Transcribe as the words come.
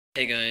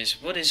Hey guys,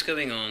 what is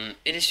going on?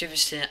 It is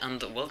GeForce here, and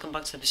welcome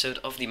back to the episode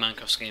of the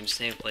Minecraft games.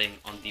 Today we're playing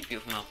on the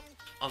beautiful map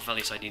of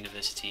Valleyside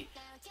University,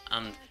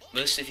 and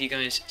most of you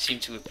guys seem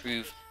to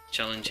approve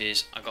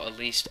challenges. I got at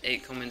least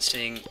 8 comments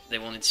saying they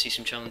wanted to see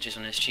some challenges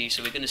on SG,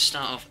 so we're going to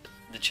start off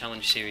the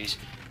challenge series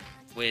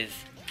with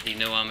the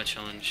No Armour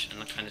challenge,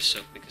 and that kind of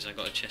sucked because I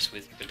got a chest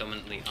with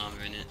predominantly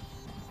armour in it,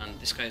 and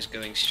this guy's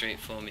going straight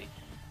for me,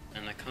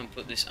 and I can't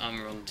put this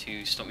armour on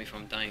to stop me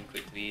from dying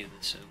quickly either,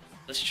 so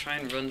let's try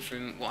and run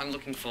through. What I'm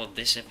looking for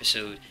this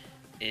episode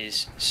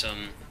is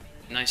some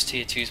nice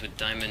tier 2s with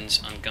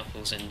diamonds and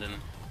gapples in them,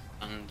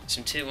 and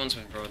some tier 1s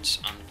with rods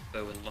and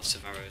bow and lots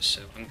of arrows.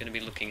 So I'm going to be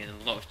looking in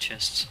a lot of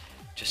chests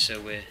just so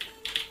we're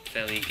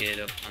fairly geared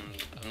up,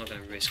 and I'm not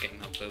going to risk getting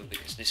that bow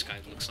because this guy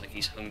looks like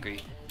he's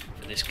hungry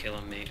for this kill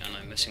on me and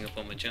I'm messing up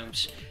all my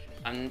jumps.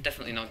 I'm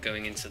definitely not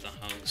going into the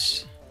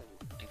house.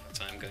 In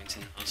fact, I'm going to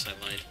the house,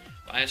 I lied.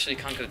 But I actually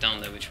can't go down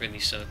there, which really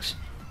sucks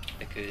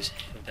because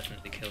he'll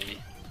definitely kill me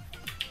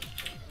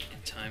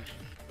time.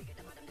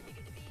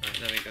 Right,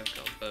 there we go,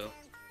 got a bow.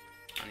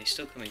 And he's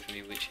still coming for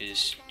me, which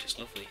is just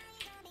lovely.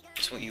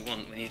 That's what you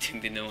want when you're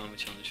doing the No Armour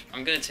challenge.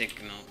 I'm going to take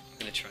him out. I'm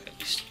going to try at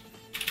least.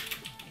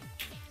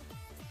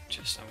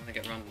 I want to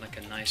get around like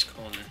a nice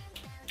corner.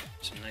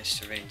 Some nice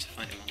terrain to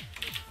fight him on.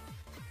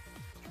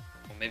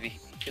 Or maybe he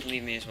could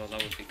leave me as well,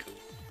 that would be cool.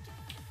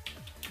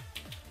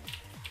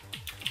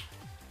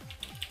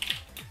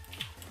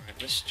 Alright,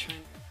 let's try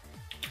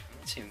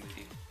and team with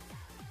you.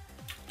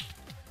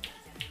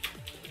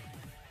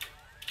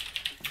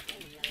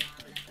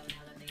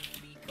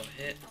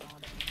 Hit.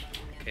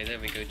 Okay, there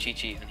we go,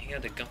 GG, and he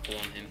had a gapple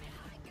on him,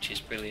 which is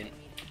brilliant.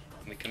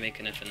 And we can make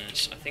an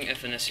FNS. I think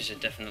FNSs are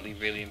definitely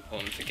really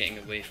important for getting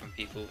away from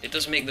people. It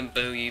does make them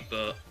bow you,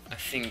 but I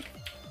think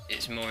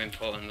it's more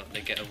important that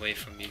they get away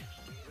from you.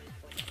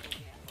 Right,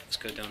 let's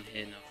go down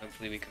here now,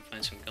 hopefully we can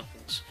find some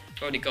gapples.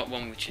 I've already got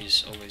one, which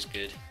is always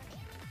good.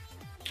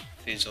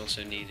 Food's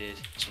also needed,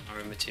 some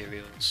arrow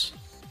materials.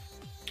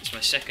 It's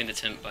my second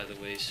attempt, by the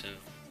way, so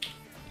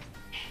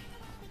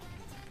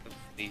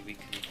hopefully we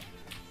can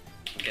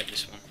get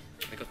this one.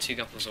 We got 2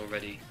 gapples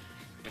already.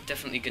 We're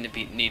definitely going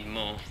to need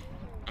more.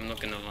 I'm not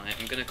going to lie.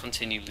 I'm going to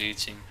continue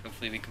looting.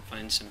 Hopefully we can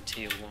find some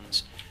tier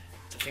 1s.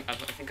 I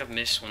think I've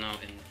missed one out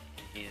in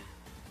here.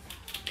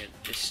 Yeah,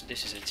 this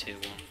is a tier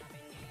 1.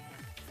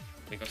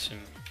 We got some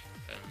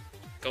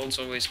gold's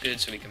always good,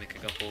 so we can make a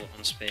gapple.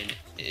 On Spain,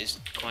 it is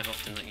quite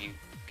often that you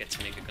get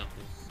to make a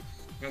gapple.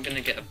 We're going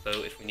to get a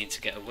boat if we need to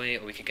get away,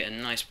 or we could get a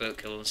nice boat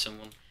kill on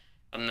someone.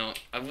 I don't know.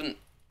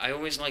 I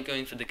always like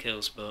going for the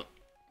kills, but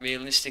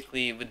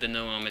realistically, with the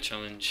No Armour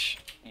challenge,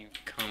 you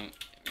can't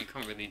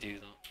really do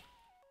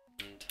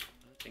that. And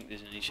I don't think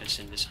there's any chests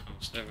in this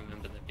house. I don't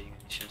remember there being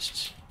any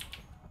chests.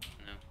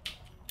 No.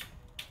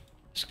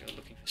 Let's go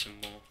looking for some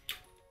more.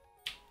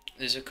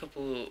 There's a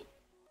couple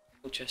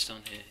chests down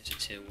here. Here's a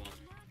tier 1.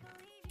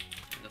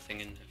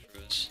 Nothing in there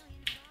for us.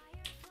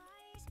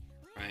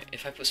 Right,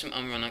 if I put some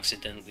armor on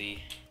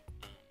accidentally,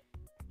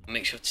 I'll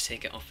make sure to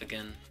take it off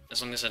again.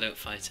 As long as I don't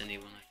fight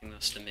anyone, I think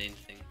that's the main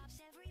thing.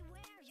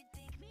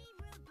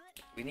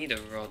 We need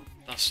a rod.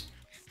 That's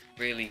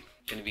really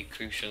going to be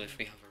crucial if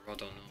we have a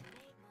rod or not.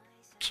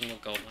 Some more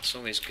gold, that's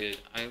always good.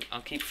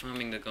 I'll keep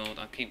farming the gold,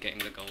 I'll keep getting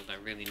the gold. I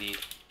really need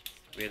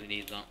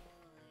that.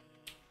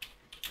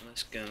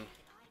 Let's go.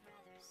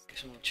 Get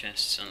some more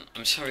chests. And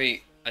I'm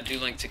sorry, I do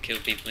like to kill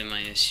people in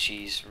my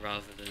SGs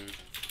rather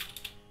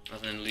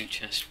than loot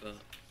chests, but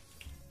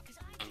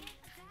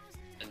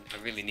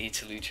I really need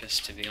to loot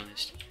chests, to be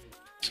honest.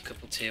 There's a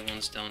couple tier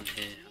 1s down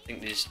here. I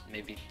think there's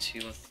maybe 2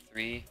 or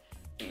 3.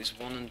 I think there's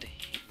one under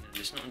here. No,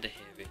 there's not under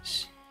here,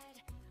 it's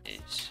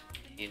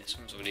here.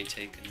 Someone's already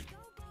taken.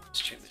 Let's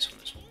check this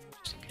one as well,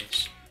 just in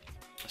case.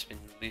 That's been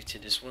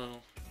looted as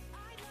well.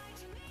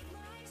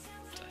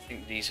 I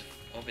think these have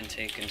all been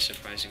taken,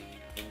 surprisingly.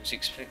 I was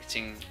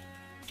expecting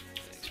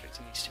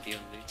these to be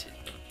unlooted,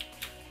 but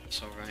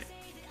it's alright.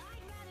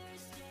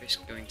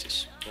 Risk going to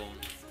spawn.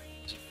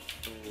 There's a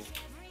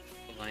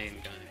full iron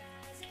guy.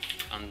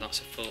 And that's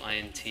a full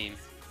iron team.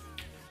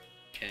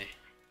 Okay.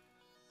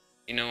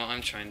 You know what,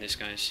 I'm trying this,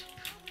 guys.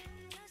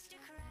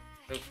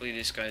 Hopefully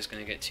this guy's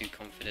going to get too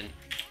confident.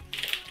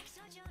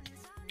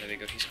 There we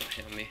go, he's got a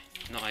hit on me.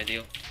 Not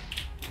ideal.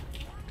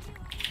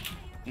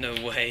 No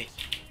way.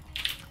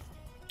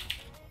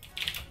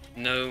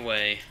 No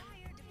way.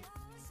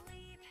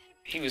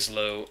 He was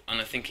low,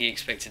 and I think he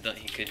expected that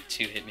he could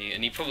 2-hit me,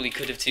 and he probably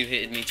could have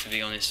 2-hitted me, to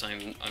be honest.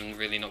 I'm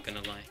really not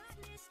going to lie.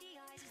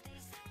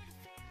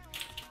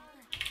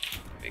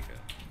 There we go.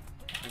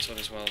 Nice one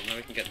as well. Now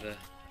we can get the...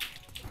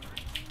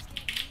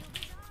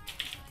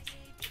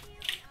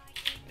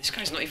 This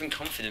guy's not even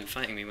confident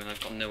fighting me when I've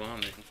got no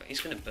armor. In fact,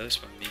 he's going to bow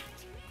spam me.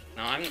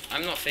 Now,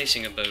 I'm not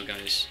facing a bow,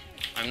 guys.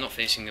 I'm not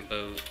facing a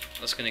bow.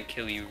 That's going to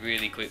kill you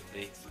really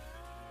quickly.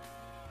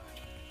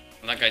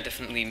 That guy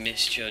definitely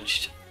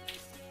misjudged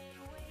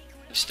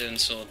the stone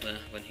sword there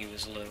when he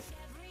was low.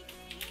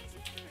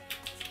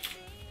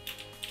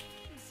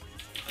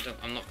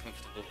 I'm not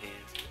comfortable here.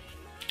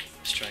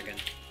 Let's try again.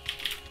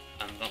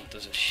 And that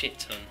does a shit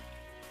ton.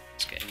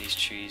 Let's get in these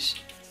trees.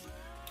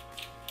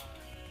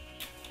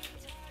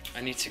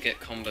 I need to get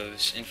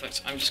combos. In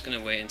fact, I'm just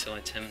gonna wait until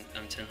I'm 10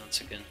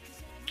 hearts again.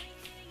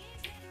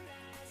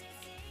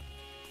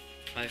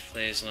 5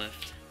 players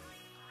left.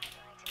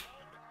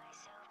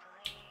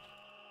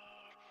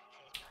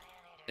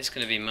 It's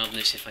gonna be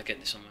madness if I get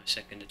this on my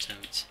second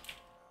attempt.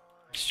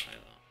 Let's try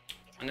that.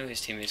 I know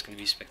his teammate's gonna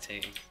be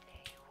spectating.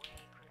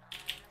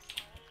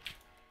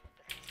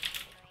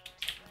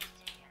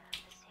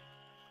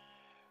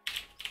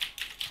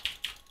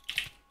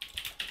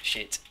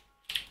 Shit.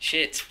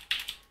 Shit!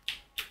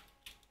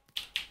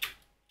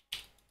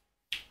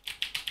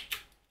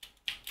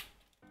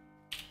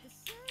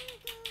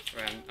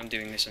 Right, I'm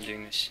doing this, I'm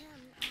doing this.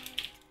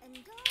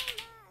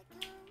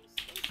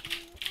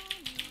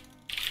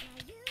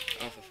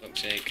 Oh, for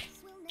fuck's sake.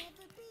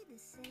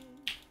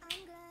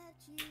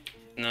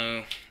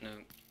 No, no.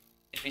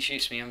 If he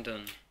shoots me, I'm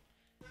done.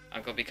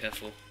 I've got to be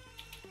careful.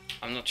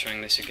 I'm not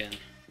trying this again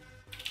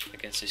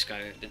against this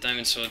guy. The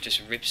diamond sword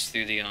just rips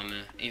through the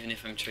armor, even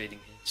if I'm trading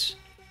hits.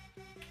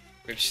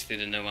 Rips through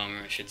the no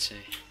armor, I should say.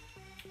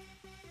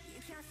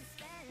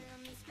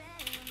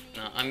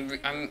 No, I'm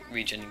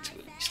regenning to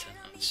at least 10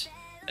 hearts.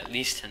 At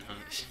least 10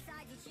 hearts.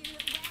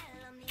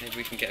 Maybe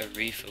we can get a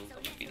refill, that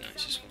would be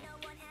nice as well.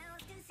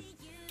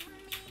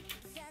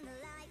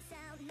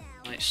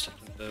 Might stop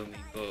and bow me,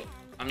 but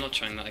I'm not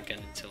trying that again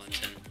until I'm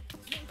 10.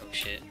 Oh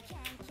shit. And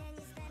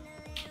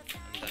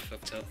I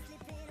fucked up.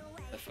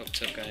 I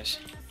fucked up, guys.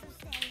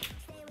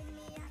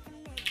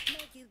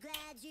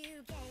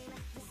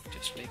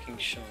 Just making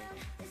sure.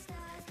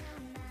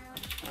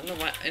 I don't know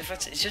why, in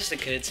fact it's just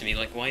occurred to me,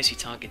 like, why is he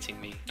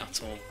targeting me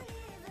at all?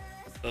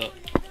 But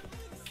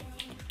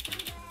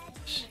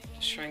just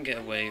try and get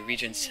away,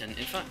 regen 10. In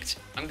fact,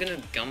 I'm gonna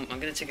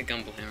take a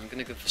gamble here, I'm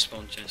gonna go for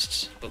spawn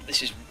chests. But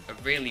this is a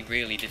really,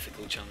 really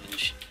difficult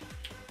challenge.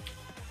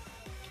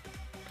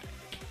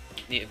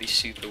 Need to be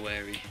super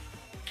wary.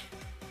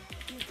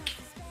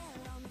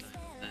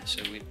 There,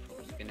 so we're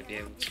probably gonna be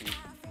able to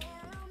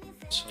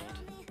sword.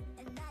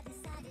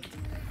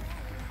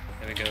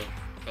 There we go.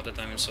 Got the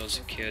diamond sword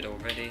secured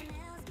already.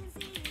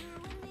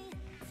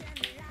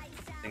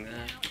 Thing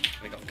there.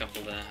 We got a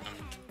couple there,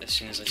 and as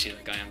soon as I see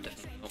that guy, I'm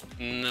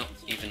definitely not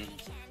even.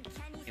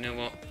 You know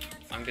what?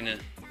 I'm gonna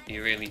be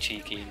really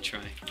cheeky and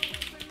try.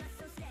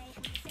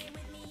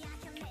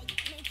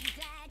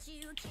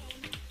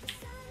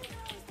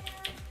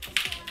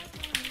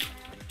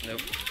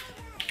 Nope.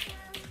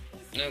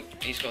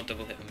 Nope. He's got a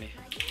double hit on me.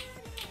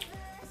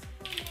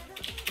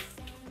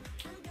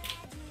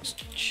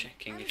 Just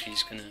checking if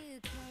he's gonna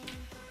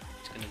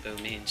bow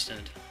me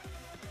instead.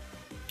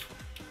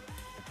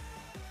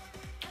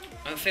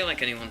 I don't feel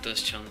like anyone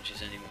does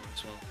challenges anymore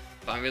as well,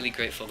 but I'm really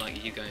grateful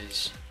that you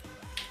guys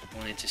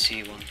wanted to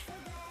see one.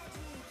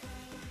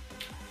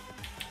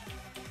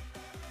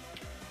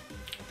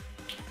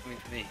 Coming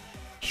for me.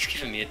 He's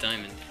giving me a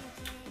diamond.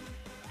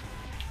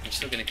 I'm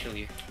still gonna kill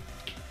you.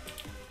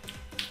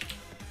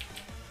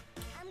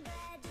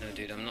 No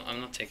dude, I'm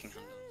not taking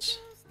handouts.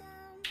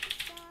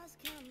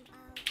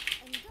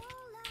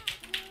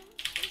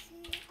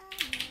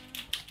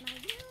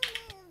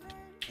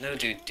 No,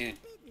 dude,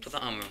 put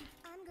that armor on.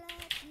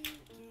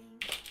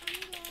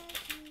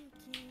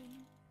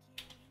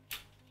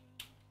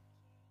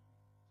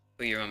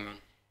 Put your armor on.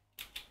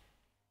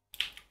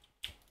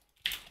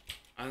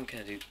 I don't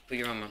care, dude. Put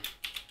your armor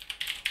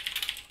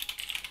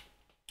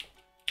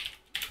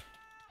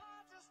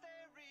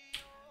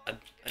on.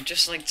 I'd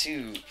just like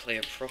to play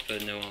a proper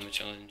no armor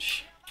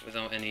challenge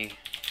without anyone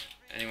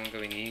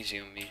going easy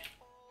on me.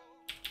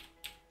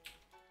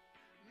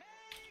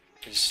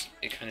 Because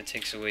it kind of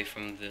takes away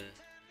from the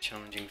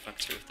challenging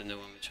factor of the no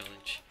armor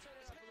challenge.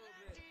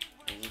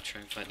 I will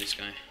try and fight this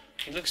guy.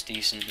 He looks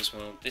decent as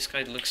well. This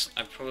guy looks,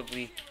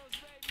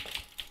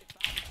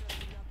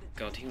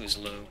 God, he was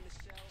low.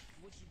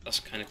 That's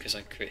kind of because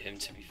I crit him,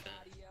 to be fair.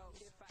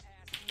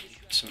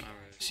 Some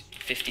arrows.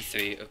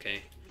 53,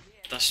 okay.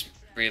 That's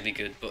really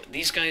good. But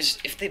these guys,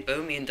 if they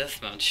bow me in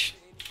deathmatch,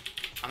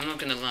 I'm not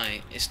gonna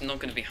lie, it's not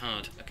gonna be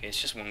hard. Okay,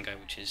 it's just one guy,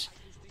 which is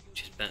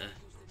better.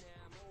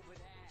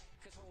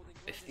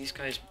 If these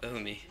guys bow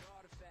me,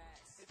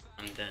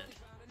 I'm dead.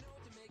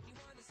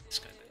 This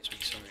guy bows me,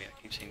 sorry,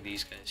 I keep saying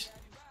these guys.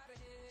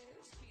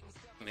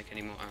 Can't make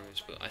any more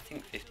arrows, but I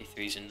think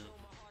 53 is enough.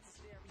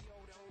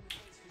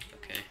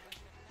 Okay.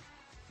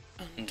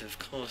 And of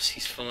course,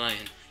 he's full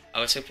iron.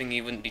 I was hoping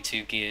he wouldn't be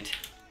too geared.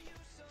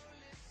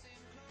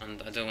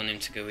 And I don't want him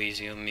to go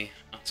easy on me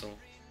at all.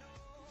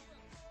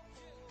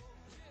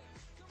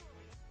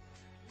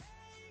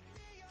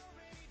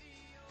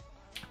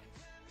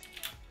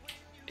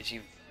 Is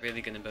he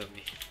really gonna boat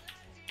me?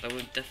 That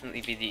would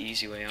definitely be the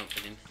easy way out for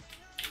him.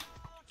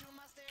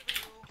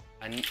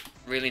 I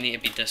really need to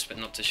be desperate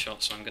not to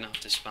shot, so I'm gonna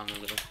have to spam a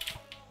little.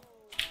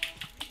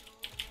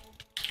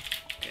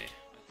 Okay,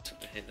 I took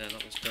the hit there,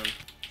 that was done.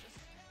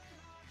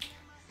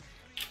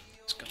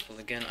 Scalpel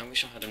again, I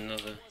wish I had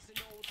another.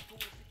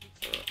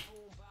 But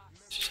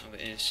it's just how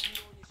it is.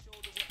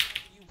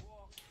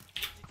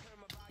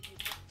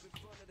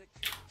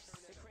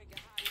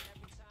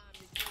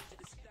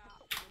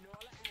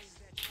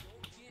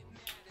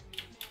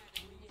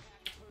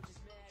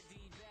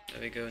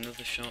 There we go,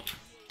 another shot.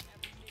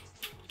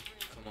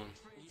 Come on.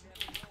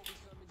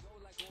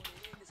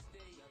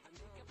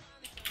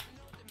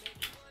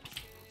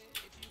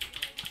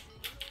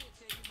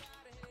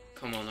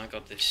 Come on, I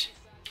got this.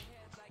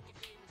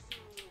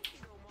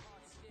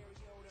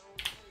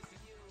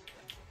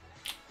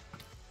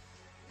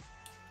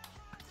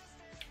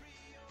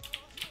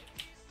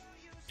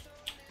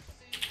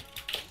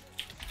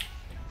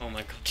 Oh my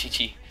god,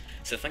 GG.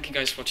 So thank you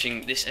guys for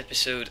watching this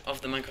episode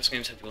of the Minecraft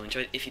Games. Hope you all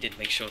enjoyed. If you did,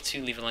 make sure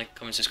to leave a like,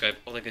 comment, subscribe,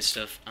 all that good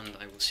stuff, and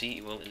I will see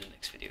you all in the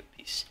next video.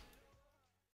 Peace.